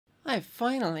I've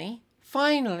finally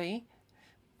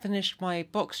finished my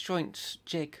box joint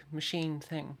jig machine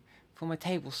thing for my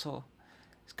table saw.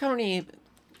 It's currently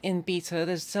in beta.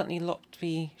 There's certainly a lot to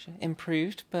be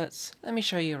improved, but let me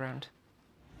show you around.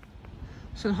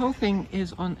 So the whole thing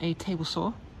is on a table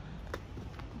saw,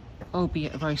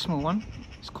 albeit a very small one.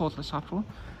 It's cordless after all.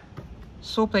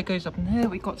 Saw blade goes up in here.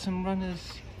 We've got some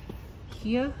runners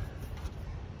here.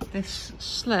 This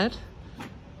sled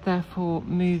therefore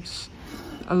moves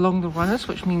along the runners,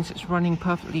 which means it's running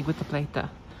perfectly with the blade there.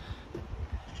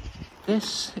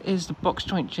 This is the box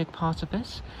joint jig part of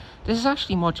this. This is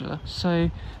actually modular,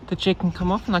 so the jig can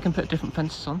come off and I can put different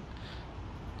fences on,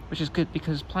 which is good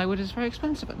because plywood is very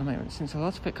expensive at the moment since a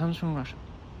lot of it comes from Russia.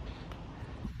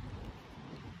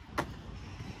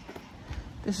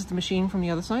 This is the machine from the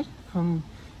other side, from,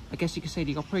 I guess you could say,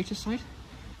 the operator's side.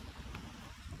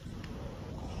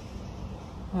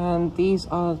 And these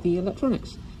are the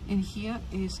electronics. In here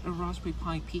is a Raspberry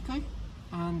Pi Pico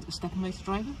and a stepper motor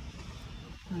driver.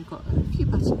 And we've got a few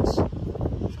buttons,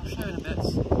 which I'll show in a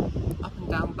bit. Up and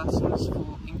down buttons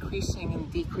for increasing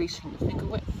and decreasing the finger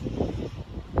width.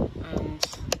 And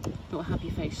a little happy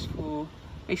face for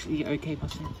basically the OK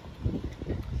button.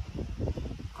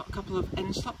 Got a couple of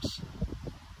end stops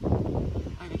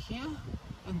over here,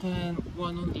 and then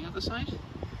one on the other side.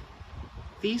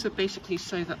 These are basically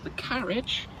so that the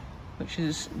carriage, which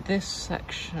is this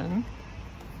section,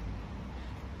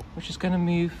 which is going to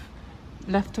move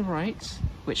left to right,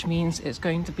 which means it's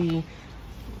going to be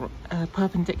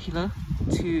perpendicular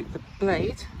to the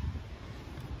blade.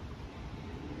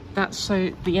 That's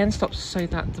so the end stops so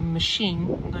that the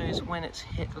machine knows when it's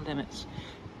hit the limits.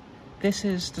 This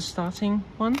is the starting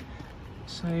one,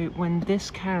 so when this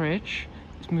carriage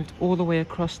is moved all the way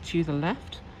across to the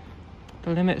left,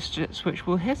 the limit switch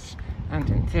will hit, and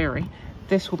in theory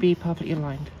this will be perfectly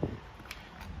aligned,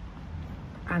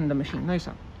 and the machine knows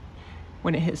that.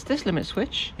 When it hits this limit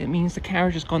switch, it means the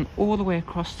carriage has gone all the way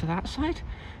across to that side,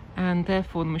 and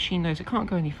therefore the machine knows it can't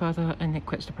go any further and it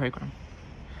quits the program.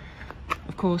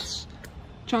 Of course,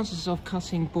 chances of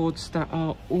cutting boards that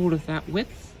are all of that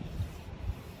width,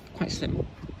 quite slim.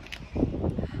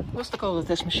 What's the goal of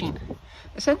this machine?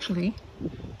 Essentially,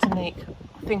 to make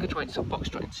finger joints or box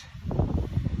joints.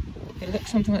 It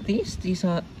looks something like these. These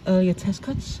are earlier test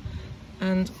cuts,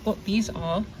 and what these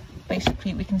are,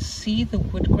 basically we can see the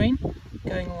wood grain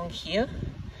going along here.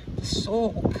 The saw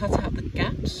will cut out the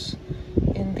gaps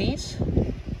in these,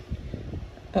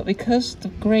 but because the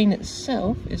grain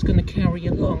itself is going to carry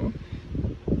along,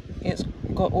 it's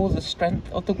got all the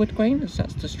strength of the wood grain, as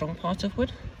that's the strong part of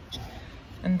wood.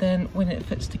 And then when it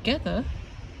fits together,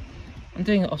 I'm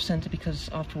doing it off center because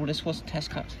after all this was a test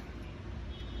cut,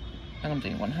 and I'm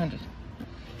doing it one-handed.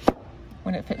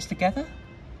 When it fits together,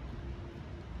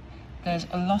 there's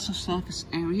a lot of surface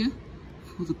area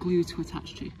for the glue to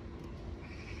attach to,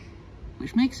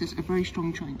 which makes this a very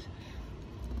strong joint.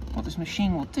 What this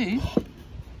machine will do,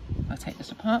 I'll take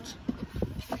this apart,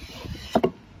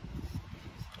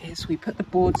 is we put the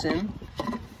boards in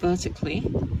vertically,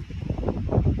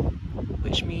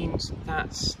 which means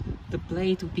that the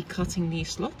blade will be cutting these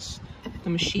slots. The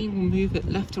machine will move it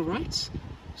left to right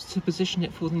to position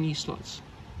it for the new slots.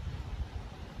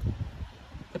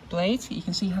 The blade, you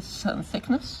can see, has a certain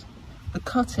thickness. The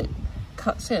cut it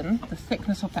cuts in, the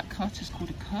thickness of that cut is called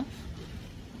a curve.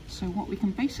 So what we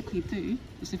can basically do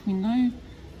is, if we know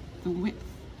the width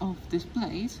of this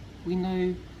blade, we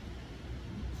know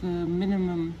the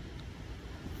minimum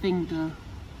finger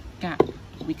gap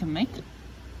we can make.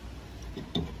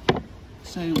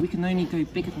 So we can only go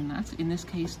bigger than that. In this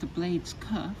case, the blade's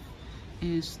curve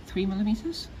is 3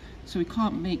 millimeters, so we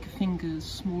can't make fingers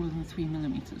smaller than 3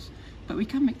 millimeters, but we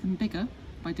can make them bigger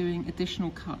by doing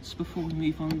additional cuts before we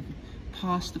move on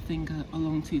past the finger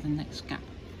along to the next gap.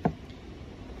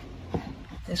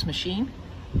 This machine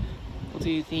will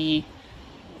do the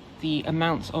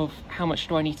amount of how much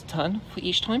do I need to turn for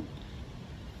each time.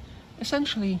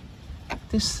 Essentially,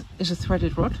 this is a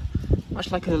threaded rod,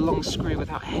 much like a long screw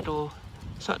without head or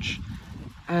such,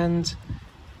 and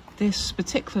this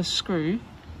particular screw,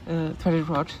 threaded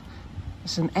rod,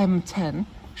 is an M10,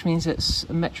 which means it's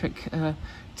a metric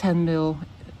 10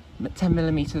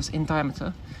 millimeters in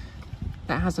diameter.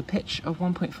 That has a pitch of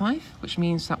 1.5, which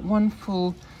means that one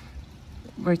full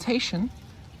rotation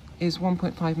is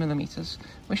 1.5 millimeters,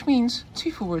 which means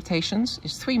 2 full rotations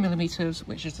is 3 millimeters,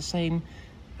 which is the same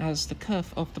as the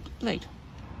curve of the blade.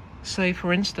 So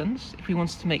for instance, if we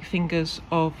wanted to make fingers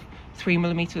of 3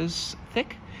 millimeters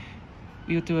thick,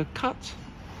 we would do a cut,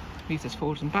 move this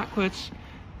forwards and backwards,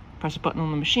 press a button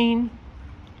on the machine.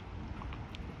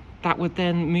 That would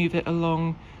then move it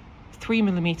along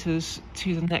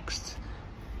 3mm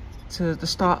to the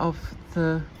start of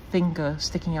the finger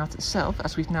sticking out itself,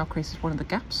 as we've now created one of the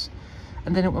gaps,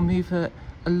 and then it will move it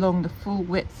along the full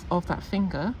width of that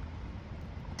finger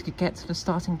to get to the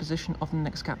starting position of the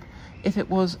next gap. If it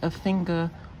was a finger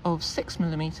of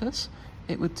 6mm,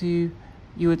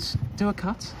 you would do a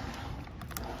cut,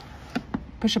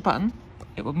 push a button,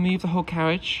 it will move the whole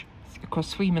carriage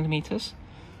across 3mm.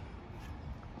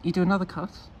 You do another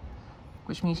cut,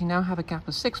 which means you now have a gap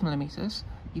of 6mm.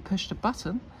 You push the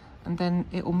button, and then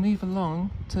it will move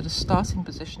along to the starting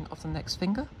position of the next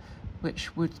finger,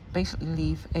 which would basically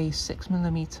leave a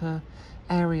 6mm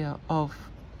area of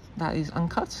that is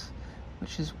uncut,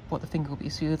 which is what the finger will be.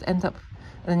 So you'd end up,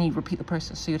 and then you repeat the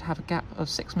process. So you'd have a gap of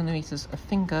 6mm, a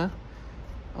finger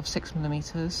of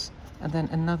 6mm, and then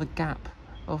another gap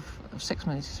of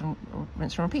 6mm, and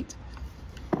rinse and repeat.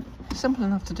 Simple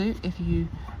enough to do if you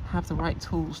have the right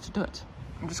tools to do it.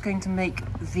 I'm just going to make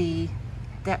the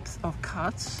depth of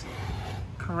cuts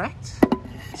correct.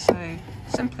 So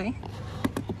simply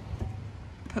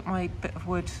put my bit of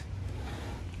wood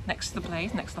next to the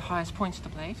blade, next to the highest point of the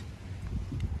blade.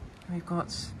 We've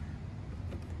got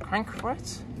a crank for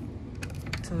it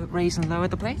to raise and lower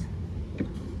the blade.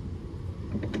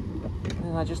 And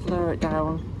then I just lower it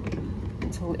down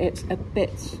until it's a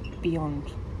bit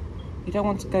beyond. You don't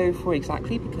want to go for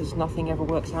exactly, because nothing ever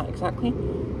works out exactly.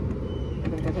 We're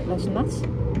going to go a bit less than that.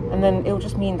 And then it'll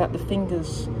just mean that the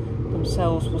fingers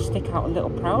themselves will stick out a little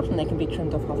proud, and they can be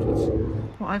trimmed off afterwards.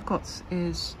 What I've got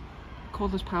is a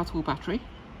cordless power tool battery.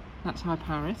 That's how I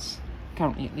power it,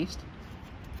 currently at least.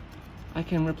 I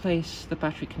can replace the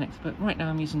battery connector, but right now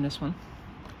I'm using this one.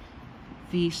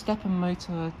 The stepper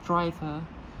motor driver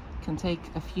can take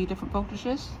a few different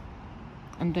voltages,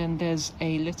 and then there's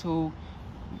a little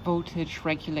voltage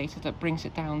regulator that brings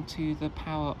it down to the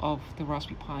power of the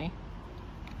Raspberry Pi.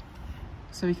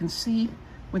 So you can see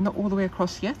we're not all the way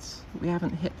across yet. We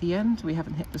haven't hit the end, we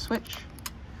haven't hit the switch.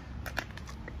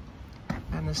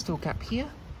 And there's still a gap here.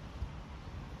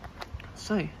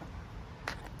 So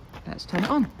let's turn it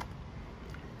on.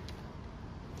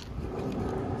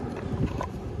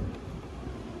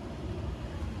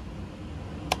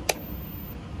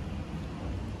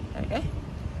 Okay.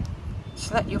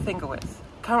 Select your finger width.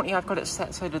 Currently I've got it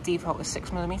set so the default is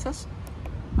 6mm.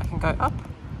 I can go up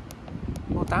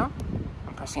or down.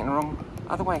 I'm pressing it the wrong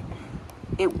other way.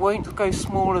 It won't go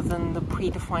smaller than the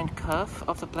predefined curve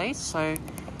of the blade, so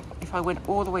if I went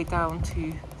all the way down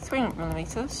to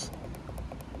 3mm,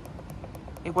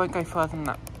 it won't go further than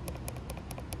that.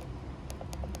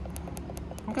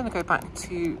 I'm going to go back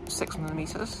to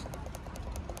 6mm.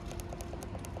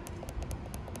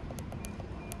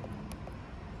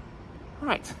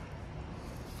 Right,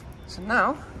 so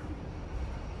now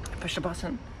I push the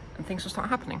button and things will start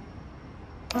happening.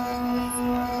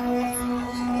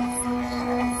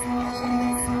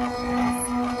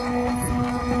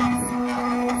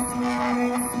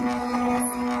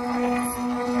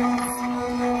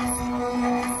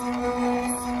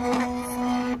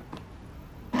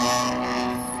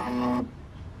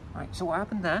 Right, so what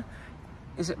happened there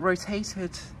is it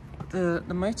rotated the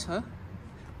motor,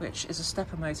 which is a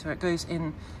stepper motor. It goes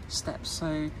in steps,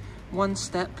 so one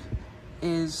step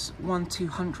is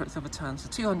 1/200th of a turn, so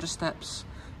 200 steps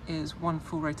is one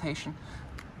full rotation.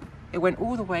 It went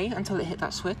all the way until it hit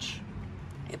that switch,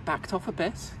 it backed off a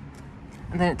bit,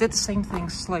 and then it did the same thing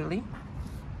slowly,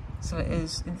 so it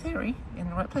is, in theory, in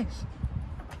the right place.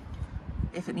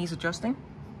 If it needs adjusting,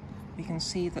 we can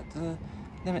see that the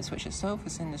limit switch itself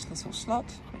is in this little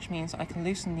slot, which means I can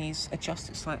loosen these, adjust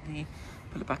it slightly,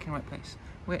 put it back in the right place,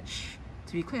 which,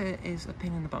 to be clear, is a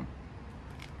pain in the bum,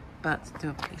 but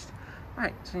doable at least.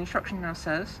 Right, so the instruction now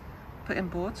says, put in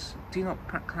boards, do not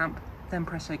clamp, then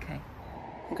press OK.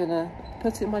 I'm going to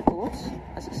put in my boards,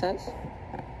 as it says.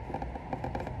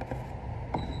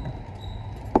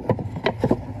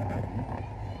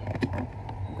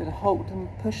 I'm going to hold them,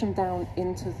 push them down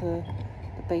into the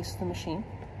base of the machine.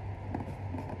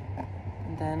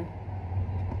 And then,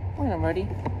 when I'm ready,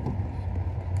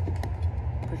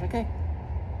 push OK.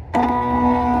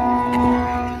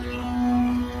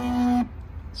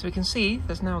 So we can see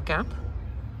there's now a gap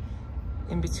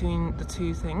in between the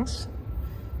two things.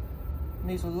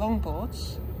 Move the long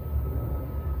boards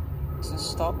to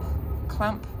stop,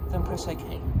 clamp, then press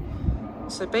OK.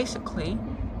 So basically,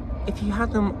 if you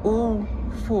had them all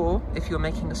four, if you're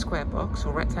making a square box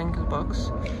or rectangular box,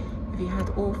 if you had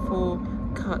all four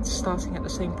cuts starting at the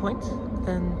same point,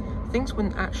 then things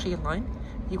wouldn't actually align.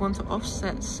 You want to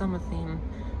offset some of the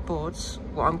boards,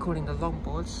 what I'm calling the long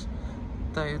boards,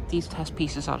 though these test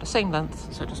pieces are the same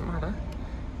length, so it doesn't matter.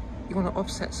 You want to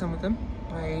offset some of them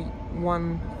by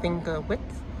 1 finger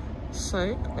width.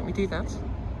 So let me do that.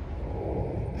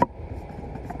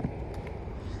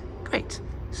 Great.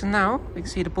 So now we can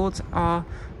see the boards are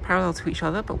parallel to each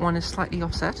other, but one is slightly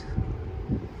offset.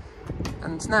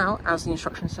 And now, as the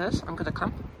instruction says, I'm going to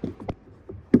clamp.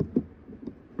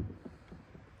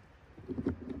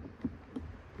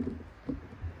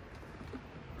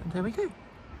 And there we go.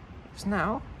 It's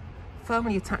now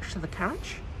firmly attached to the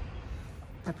carriage.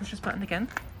 If I push this button again,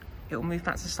 it will move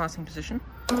back to the starting position.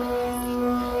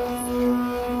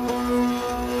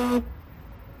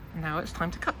 Now it's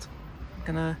time to cut. I'm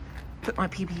gonna put my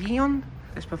PPE on.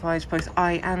 This provides both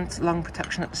eye and lung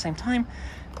protection at the same time.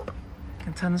 I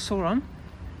can turn the saw on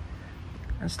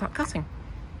and start cutting.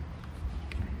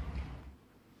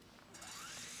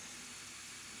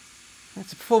 And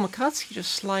to perform a cut, you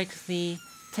just slide the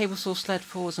table saw sled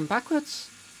forwards and backwards,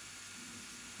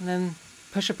 and then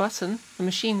push a button. The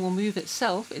machine will move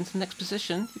itself into the next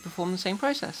position. You perform the same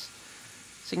process.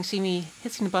 So you can see me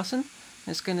hitting the button, and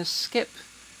it's going to skip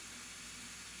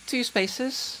 2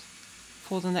 spaces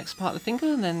for the next part of the finger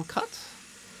and then cut.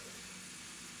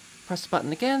 Press the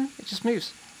button again, it just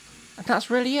moves. And that's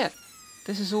really it.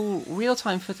 This is all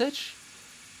real-time footage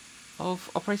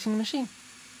of operating the machine.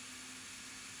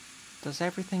 Does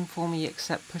everything for me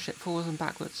except push it forwards and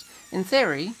backwards. In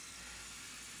theory,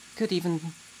 could even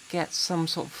get some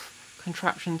sort of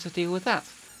contraption to deal with that.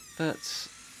 But,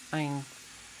 I mean,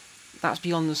 that's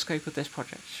beyond the scope of this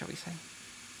project, shall we say.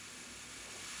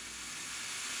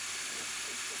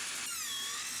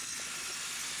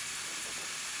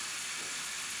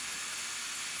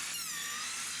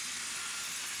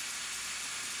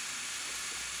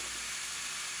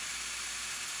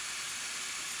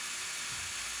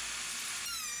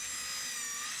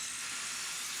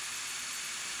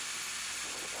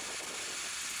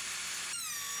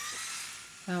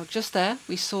 Now just there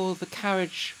we saw the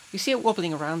carriage, we see it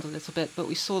wobbling around a little bit, but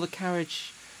we saw the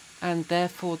carriage and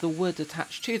therefore the wood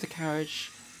attached to the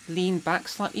carriage lean back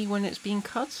slightly when it's being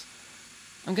cut.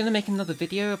 I'm going to make another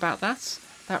video about that.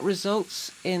 That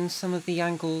results in some of the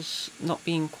angles not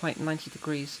being quite 90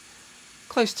 degrees.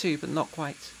 Close to, but not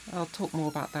quite. I'll talk more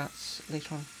about that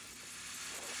later on.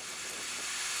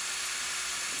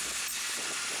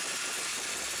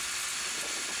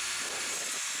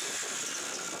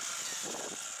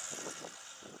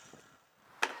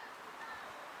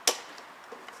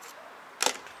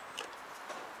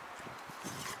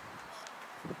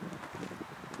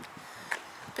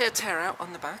 Bit of tear out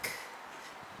on the back,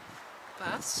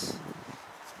 but let's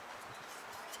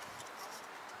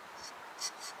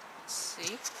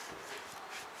see.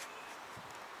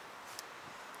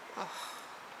 Oh,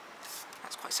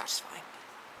 that's quite satisfying.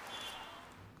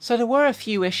 So there were a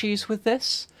few issues with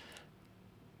this,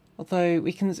 although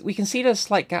we can see there's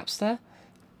slight gaps there.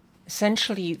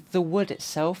 Essentially, the wood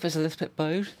itself is a little bit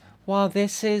bowed. While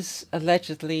this is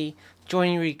allegedly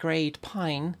joinery grade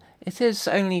pine, it is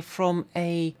only from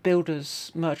a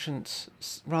builder's merchant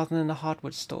rather than a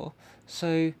hardwood store.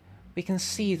 So we can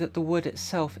see that the wood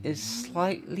itself is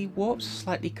slightly warped,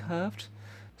 slightly curved.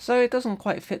 So it doesn't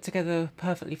quite fit together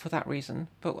perfectly for that reason,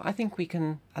 but I think we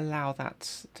can allow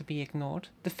that to be ignored.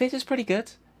 The fit is pretty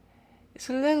good. It's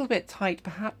a little bit tight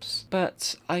perhaps,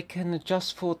 but I can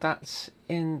adjust for that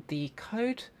in the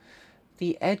code.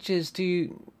 The edges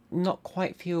do not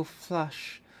quite feel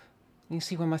flush. You can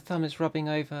see when my thumb is rubbing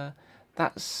over,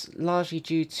 that's largely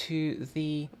due to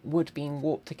the wood being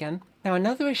warped again. Now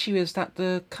another issue is that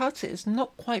the cut is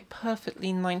not quite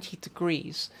perfectly 90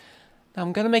 degrees. Now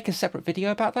I'm going to make a separate video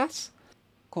about that.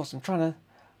 Of course I'm trying to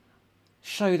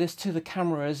show this to the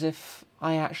camera as if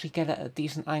I actually get it at a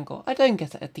decent angle. I don't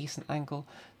get it at a decent angle.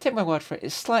 Take my word for it,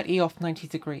 it's slightly off 90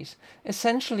 degrees.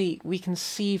 Essentially we can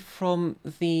see from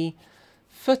the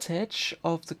footage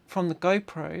of from the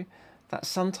GoPro that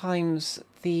sometimes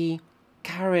the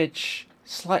carriage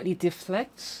slightly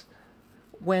deflects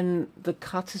when the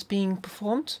cut is being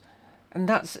performed, and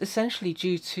that's essentially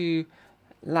due to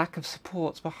lack of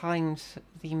support behind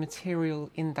the material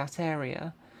in that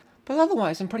area. But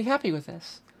otherwise I'm pretty happy with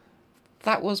this.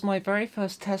 That was my very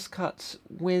first test cut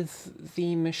with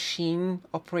the machine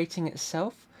operating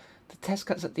itself. The test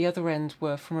cuts at the other end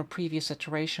were from a previous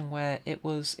iteration where it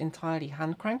was entirely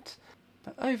hand cranked,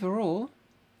 but overall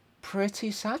pretty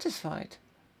satisfied.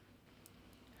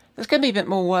 There's going to be a bit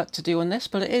more work to do on this,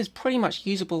 but it is pretty much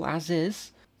usable as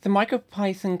is. The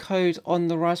MicroPython code on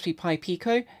the Raspberry Pi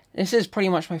Pico, this is pretty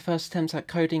much my first attempt at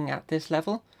coding at this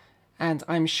level, and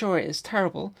I'm sure it is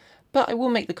terrible, but I will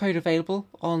make the code available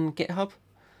on GitHub,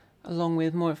 along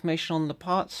with more information on the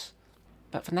parts.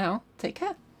 But for now, take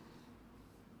care.